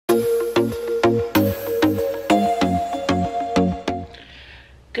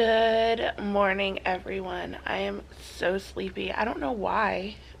morning, everyone. I am so sleepy. I don't know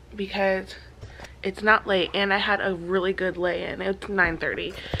why, because it's not late and I had a really good lay-in. It's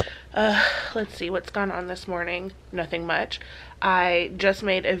 9:30. Let's see what's gone on this morning. Nothing much. I just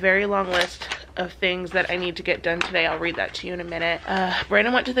made a very long list of things that I need to get done today. I'll read that to you in a minute.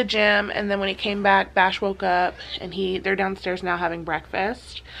 Brandon went to the gym, and then when he came back, Bash woke up and they're downstairs now having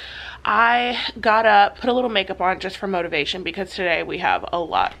breakfast. I got up, put a little makeup on just for motivation, because today we have a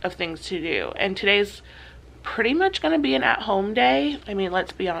lot of things to do, and today's pretty much gonna be an at-home day. I mean,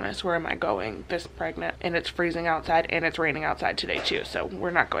 let's be honest, where am I going this pregnant? And it's freezing outside and it's raining outside today too, so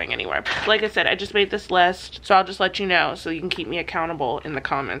we're not going anywhere. Like I said, I just made this list, so I'll just let you know so you can keep me accountable in the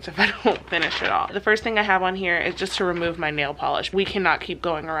comments if I don't finish it all. The first thing I have on here is just to remove my nail polish. We cannot keep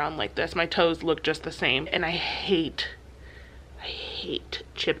going around like this. My toes look just the same, and I hate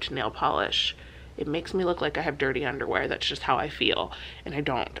chipped nail polish. It makes me look like I have dirty underwear. That's just how I feel, and I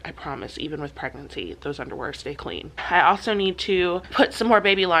don't. I promise, even with pregnancy, those underwear stay clean. I also need to put some more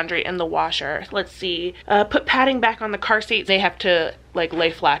baby laundry in the washer. Let's see, put padding back on the car seats. They have to like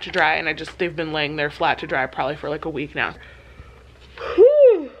lay flat to dry, and they've been laying there flat to dry probably for like a week now.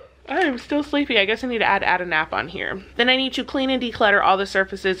 Whew. I am still sleepy. I guess I need to add a nap on here. Then I need to clean and declutter all the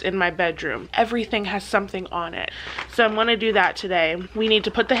surfaces in my bedroom. Everything has something on it, so I'm going to do that today. We need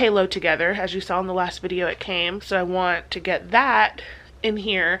to put the halo together. As you saw in the last video, it came, so I want to get that in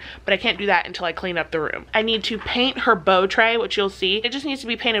here, but I can't do that until I clean up the room. I need to paint her bow tray, which you'll see. It just needs to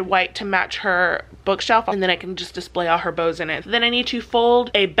be painted white to match her bookshelf, and then I can just display all her bows in it. Then I need to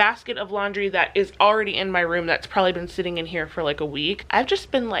fold a basket of laundry that is already in my room that's probably been sitting in here for like a week. I've just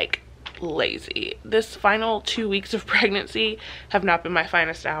been like lazy. This final 2 weeks of pregnancy have not been my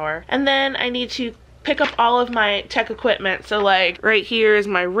finest hour. And then I need to pick up all of my tech equipment. So like right here is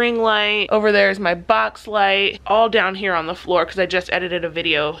my ring light, over there is my box light, all down here on the floor, because I just edited a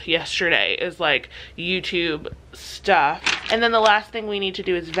video yesterday, is like YouTube stuff. And then the last thing we need to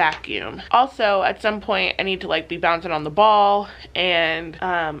do is vacuum. Also, at some point I need to like be bouncing on the ball and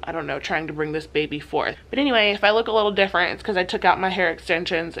I don't know, trying to bring this baby forth. But anyway, if I look a little different, it's because I took out my hair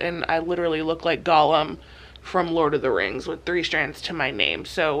extensions and I literally look like Gollum from Lord of the Rings with 3 strands to my name.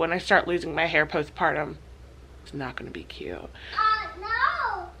 So when I start losing my hair postpartum, it's not gonna be cute.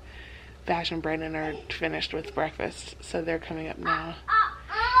 No. Vash and Brandon are finished with breakfast, so they're coming up now.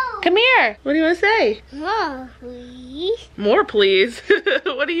 Come here. What do you want to say? More, please. More, please?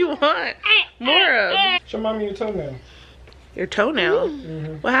 What do you want? More of? Show mommy your toenail. Your toenail?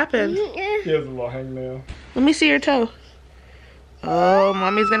 Mm-hmm. What happened? He has a little hangnail. Let me see your toe. Oh,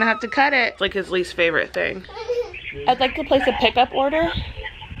 mommy's gonna have to cut it. It's like his least favorite thing. I'd like to place a pickup order.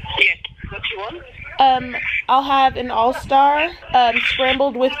 Yes, what you want? I'll have an all-star,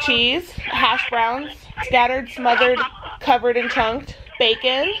 scrambled with cheese, hash browns, scattered, smothered, covered and chunked,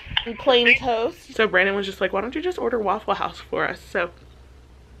 bacon, and plain toast. So Brandon was just like, why don't you just order Waffle House for us? So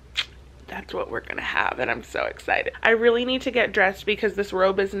that's what we're gonna have, and I'm so excited. I really need to get dressed because this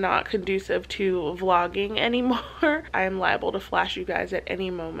robe is not conducive to vlogging anymore. I am liable to flash you guys at any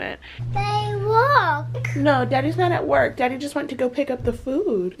moment. They walk. No, Daddy's not at work. Daddy just went to go pick up the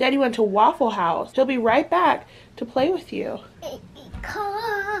food. Daddy went to Waffle House. He'll be right back to play with you.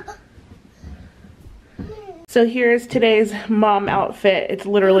 So here's today's mom outfit. It's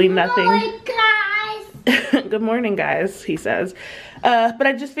literally nothing. Good morning, guys, he says. But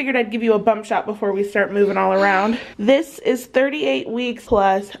I just figured I'd give you a bump shot before we start moving all around. This is 38 weeks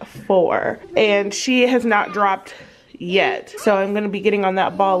plus 4, and she has not dropped yet. So I'm gonna be getting on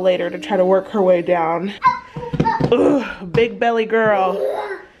that ball later to try to work her way down. Ugh, big belly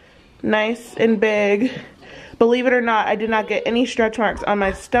girl. Nice and big. Believe it or not, I did not get any stretch marks on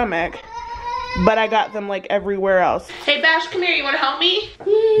my stomach, but I got them like everywhere else. Hey Bash, come here, you wanna help me?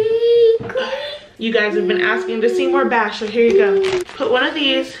 You guys have been asking to see more Bash, so here you go. Put one of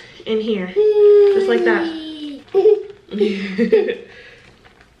these in here, just like that.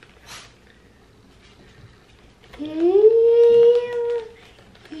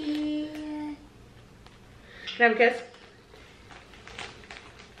 Can I have a kiss?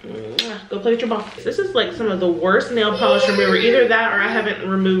 Go play with your ball. This is like some of the worst nail polish remover. Either that or I haven't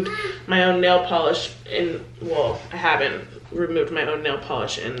removed my own nail polish in, well, I haven't removed my own nail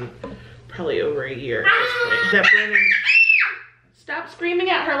polish in probably over a year at this point. That Brandon, stop screaming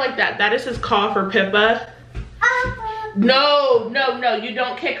at her like that. That is his call for Pippa. No, no, no, you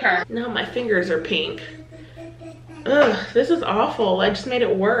don't kick her. No, my fingers are pink. Ugh, this is awful. I just made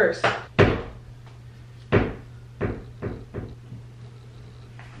it worse.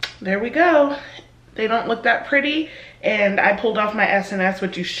 There we go. They don't look that pretty, and I pulled off my S&S,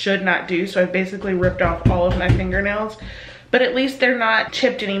 which you should not do, so I basically ripped off all of my fingernails. but at least they're not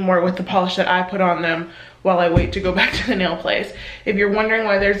chipped anymore with the polish that I put on them while I wait to go back to the nail place. If you're wondering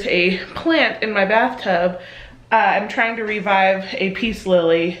why there's a plant in my bathtub, I'm trying to revive a peace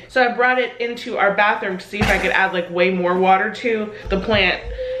lily. So I brought it into our bathroom to see if I could add like way more water to the plant,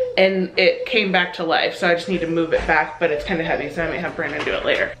 and it came back to life. So I just need to move it back, but it's kind of heavy, so I may have Brandon do it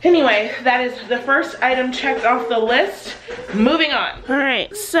later. Anyway, that is the first item checked off the list. Moving on. All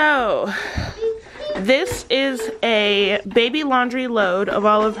right, so this is a baby laundry load of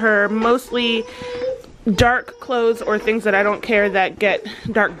all of her mostly dark clothes or things that I don't care that get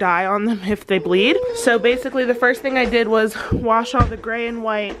dark dye on them if they bleed. So basically the first thing I did was wash all the gray and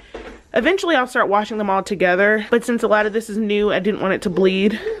white. Eventually I'll start washing them all together, but since a lot of this is new, I didn't want it to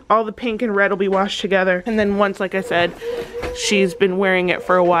bleed. All the pink and red will be washed together, and then once, like I said, she's been wearing it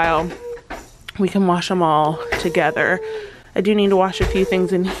for a while, we can wash them all together. I do need to wash a few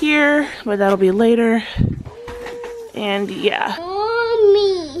things in here, but that'll be later. And yeah.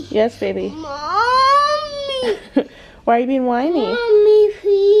 Mommy. Yes, baby. Mommy. Why are you being whiny? Mommy,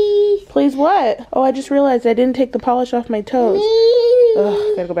 please. Please what? Oh, I just realized I didn't take the polish off my toes.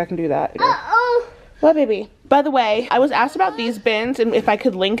 Ugh, gotta go back and do that. Uh-oh. What, baby? By the way, I was asked about these bins and if I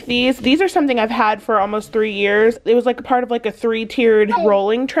could link these. These are something I've had for almost 3 years. It was like a part of like a 3-tiered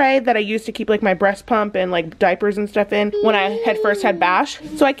rolling tray that I used to keep like my breast pump and like diapers and stuff in when I had first had Bash.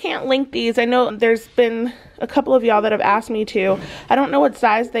 So I can't link these. I know there's been a couple of y'all that have asked me to. I don't know what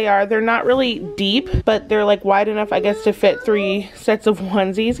size they are. They're not really deep, but they're like wide enough, I guess, to fit 3 sets of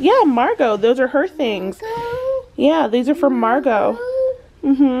onesies. Yeah, Margot, those are her things. Yeah, these are for Margot.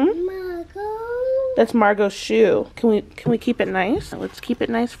 That's Margot's shoe. Can we keep it nice? Let's keep it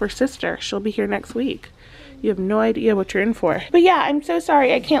nice for sister. She'll be here next week. You have no idea what you're in for. But yeah, I'm so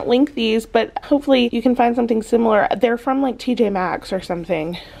sorry I can't link these, but hopefully you can find something similar. They're from like TJ Maxx or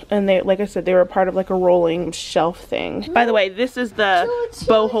something. And they, like I said, they were part of like a rolling shelf thing. By the way, this is the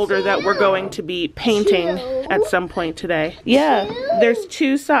bow holder that we're going to be painting at some point today. Yeah, there's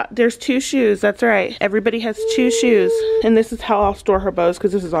two shoes. That's right. Everybody has 2 shoes. And this is how I'll store her bows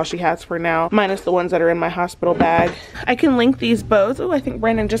because this is all she has for now, minus the ones that are in my hospital bag. I can link these bows. Oh, I think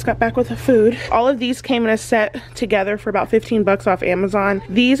Brandon just got back with the food. All of these came in a set together for about 15 bucks off Amazon.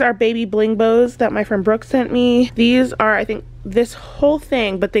 These are baby bling bows that my friend Brooke sent me. These are, I think, this whole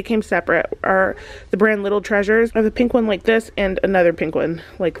thing, but they came separate, are the brand Little Treasures. I have a pink one like this and another pink one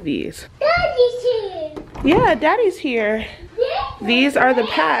like these. Daddy's here. Yeah, Daddy's here. These are the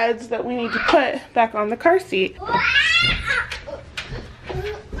pads that we need to put back on the car seat.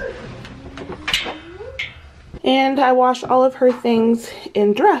 And I washed all of her things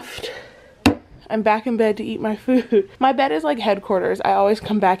in Drift. I'm back in bed to eat my food. My bed is like headquarters. I always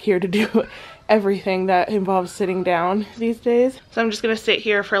come back here to do everything that involves sitting down these days. So I'm just gonna sit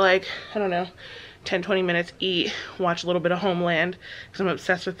here for like, I don't know, 10-20 minutes, eat, watch a little bit of Homeland, because I'm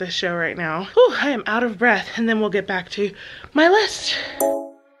obsessed with this show right now. Whew, I am out of breath, and then we'll get back to my list.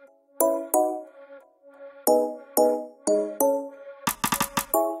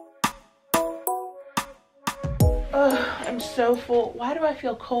 I'm so full. Why do I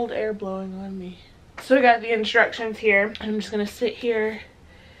feel cold air blowing on me? So I got the instructions here. I'm just gonna sit here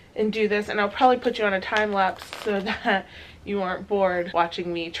and do this, and I'll probably put you on a time lapse so that you aren't bored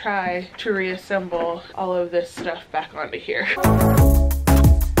watching me try to reassemble all of this stuff back onto here.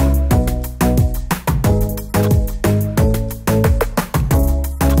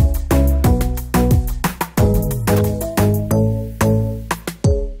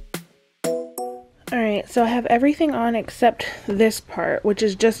 So I have everything on except this part, which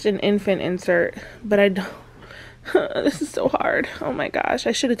is just an infant insert, but I don't, this is so hard. Oh my gosh,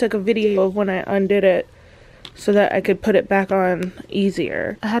 I should have took a video of when I undid it so that I could put it back on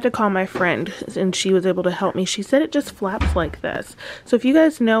easier. I had to call my friend and she was able to help me. She said it just flaps like this. So if you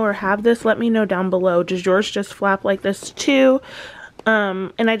guys know or have this, let me know down below. Does yours just flap like this too?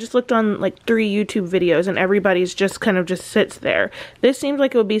 And I just looked on like 3 YouTube videos and everybody's just kind of just sits there. This seems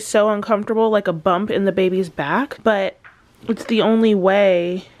like it would be so uncomfortable, like a bump in the baby's back, but it's the only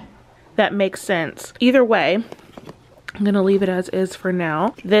way that makes sense. Either way, I'm gonna leave it as is for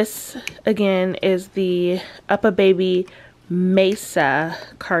now. This again is the Uppa Baby Mesa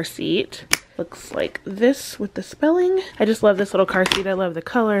car seat. Looks like this with the spelling. I just love this little car seat. I love the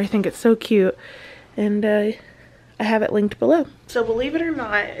color. I think it's so cute. And I have it linked below. So believe it or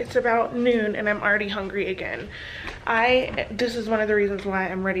not, it's about noon and I'm already hungry again. This is one of the reasons why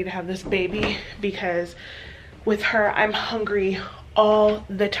I'm ready to have this baby, because with her, I'm hungry all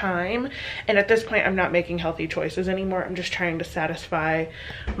the time. And at this point, I'm not making healthy choices anymore. I'm just trying to satisfy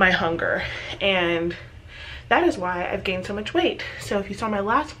my hunger. And that is why I've gained so much weight. So if you saw my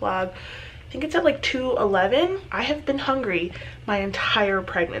last vlog, think it's at like 2:11. I have been hungry my entire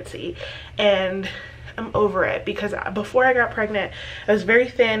pregnancy and I'm over it, because before I got pregnant I was very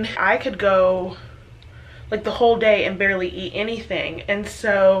thin. I could go like the whole day and barely eat anything, and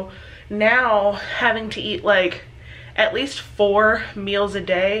so now having to eat like at least 4 meals a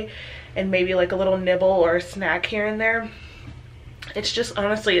day and maybe like a little nibble or a snack here and there, it's just,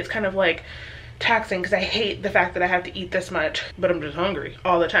 honestly, it's kind of like taxing, because I hate the fact that I have to eat this much, but I'm just hungry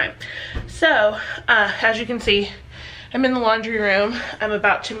all the time. So as you can see, I'm in the laundry room. I'm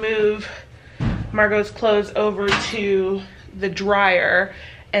about to move Margot's clothes over to the dryer,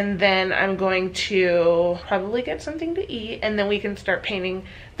 and then I'm going to probably get something to eat, and then we can start painting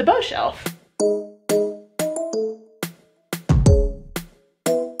the bow shelf.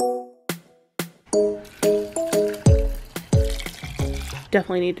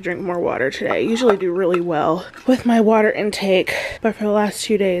 Definitely need to drink more water today. I usually do really well with my water intake, but for the last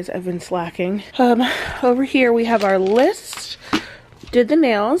 2 days I've been slacking. Over here we have our list. Did the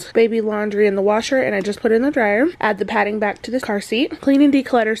nails, baby laundry in the washer, and I just put it in the dryer. Add the padding back to the car seat. Clean and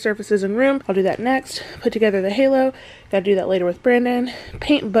declutter surfaces and room. I'll do that next. Put together the halo. Gotta do that later with Brandon.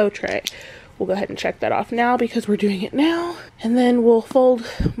 Paint bow tray. We'll go ahead and check that off now because we're doing it now. And then we'll fold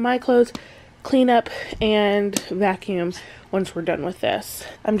my clothes, clean up, and vacuum once we're done with this.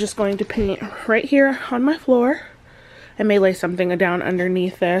 I'm just going to paint right here on my floor. I may lay something down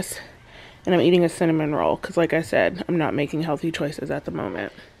underneath this. And I'm eating a cinnamon roll because, like I said, I'm not making healthy choices at the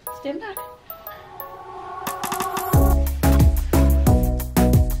moment. Stand back.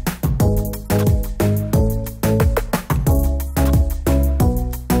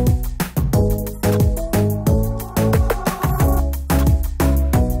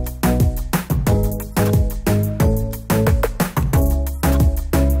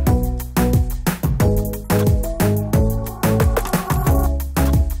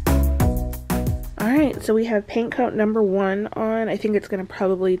 So we have paint coat number 1 on. I think it's going to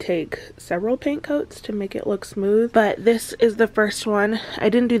probably take several paint coats to make it look smooth, but this is the first one. I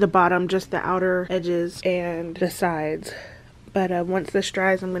didn't do the bottom, just the outer edges and the sides. But once this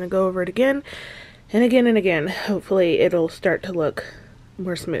dries, I'm going to go over it again and again and again. Hopefully it'll start to look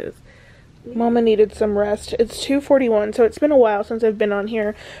more smooth. Mama needed some rest. It's 2:41, so it's been a while since I've been on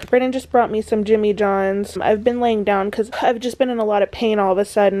here. Brandon just brought me some Jimmy John's. I've been laying down because I've just been in a lot of pain all of a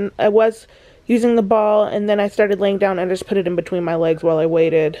sudden. I was using the ball, and then I started laying down and just put it in between my legs while I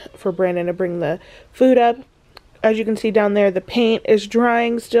waited for Brandon to bring the food up. As you can see down there, the paint is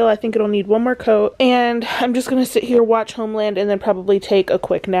drying still. I think it'll need one more coat, and I'm just gonna sit here, watch Homeland, and then probably take a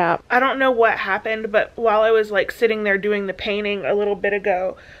quick nap. I don't know what happened, but while I was like sitting there doing the painting a little bit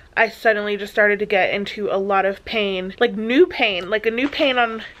ago, I suddenly just started to get into a lot of pain, like new pain, like a new pain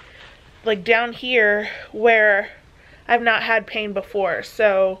on like down here where I've not had pain before,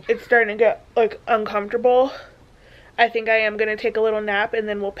 so it's starting to get like uncomfortable. I think I am gonna take a little nap and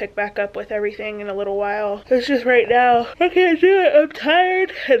then we'll pick back up with everything in a little while. It's just right now, I can't do it. I'm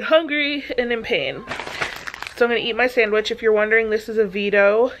tired and hungry and in pain. So I'm gonna eat my sandwich. If you're wondering, this is a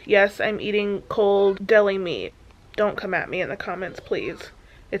veto. Yes, I'm eating cold deli meat. Don't come at me in the comments, please.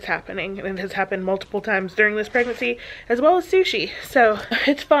 It's happening, and it has happened multiple times during this pregnancy, as well as sushi. So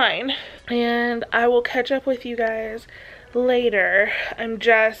it's fine, and I will catch up with you guys later.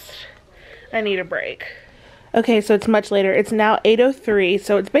 I need a break. Okay, so it's much later. It's now 8:03,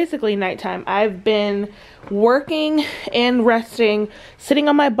 so it's basically nighttime. I've been working and resting, sitting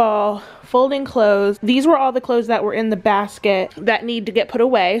on my ball, folding clothes. These were all the clothes that were in the basket that need to get put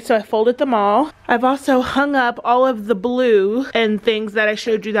away, so I folded them all. I've also hung up all of the blue and things that I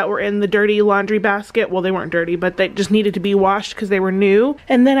showed you that were in the dirty laundry basket. Well, they weren't dirty, but they just needed to be washed because they were new.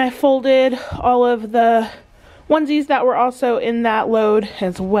 And then I folded all of the onesies that were also in that load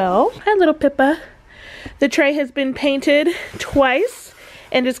as well. Hi, little Pippa. The tray has been painted twice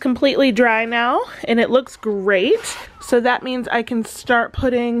and is completely dry now, and it looks great. So that means I can start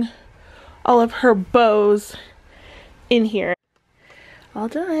putting all of her bows in here. All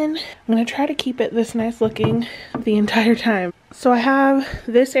done. I'm gonna try to keep it this nice looking the entire time. So I have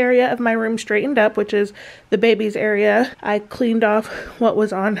this area of my room straightened up, which is the baby's area. I cleaned off what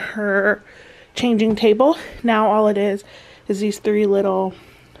was on her changing table. Now all it is these 3 little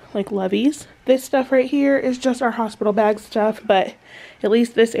like loveys. This stuff right here is just our hospital bag stuff, but at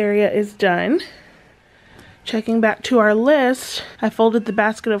least this area is done. Checking back to our list, I folded the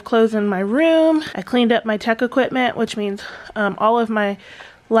basket of clothes in my room. I cleaned up my tech equipment, which means all of my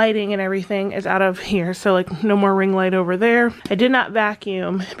lighting and everything is out of here. So like no more ring light over there. I did not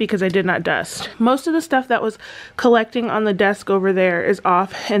vacuum because I did not dust. Most of the stuff that was collecting on the desk over there is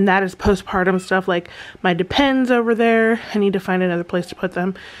off, and that is postpartum stuff, like my Depends over there. I need to find another place to put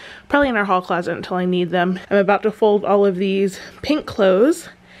them. Probably in our hall closet until I need them. I'm about to fold all of these pink clothes,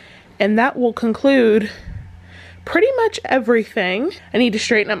 and that will conclude pretty much everything. I need to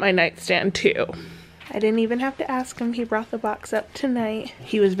straighten up my nightstand too. I didn't even have to ask him. He brought the box up tonight.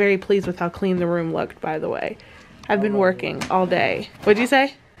 He was very pleased with how clean the room looked, by the way. I've been working all day. What'd you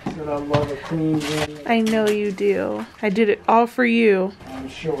say? I said I love a clean room. I know you do. I did it all for you. I'm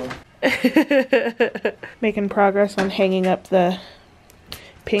sure. Making progress on hanging up the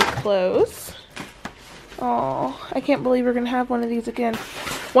pink clothes. Oh, I can't believe we're gonna have one of these again.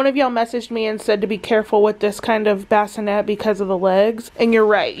 One of y'all messaged me and said to be careful with this kind of bassinet because of the legs. And you're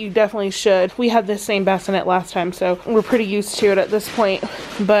right, you definitely should. We had this same bassinet last time, so we're pretty used to it at this point.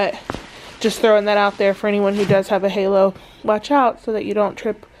 But just throwing that out there for anyone who does have a halo. Watch out so that you don't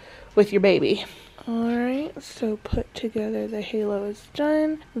trip with your baby. Alright, so put together the halo is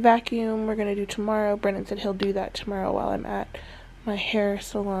done. Vacuum we're gonna do tomorrow. Brennan said he'll do that tomorrow while I'm at my hair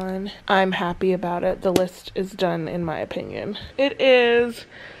salon. I'm happy about it. The list is done in my opinion. It is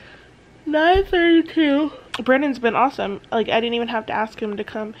 9:32. Brennan's been awesome. Like, I didn't even have to ask him to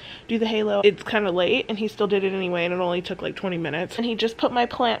come do the halo. It's kind of late and he still did it anyway, and it only took like 20 minutes. And he just put my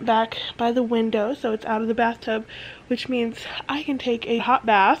plant back by the window so it's out of the bathtub, which means I can take a hot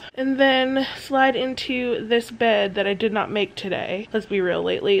bath and then slide into this bed that I did not make today. Let's be real,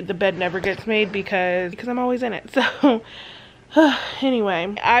 lately the bed never gets made because I'm always in it. So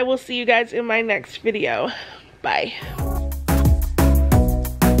anyway, I will see you guys in my next video. Bye.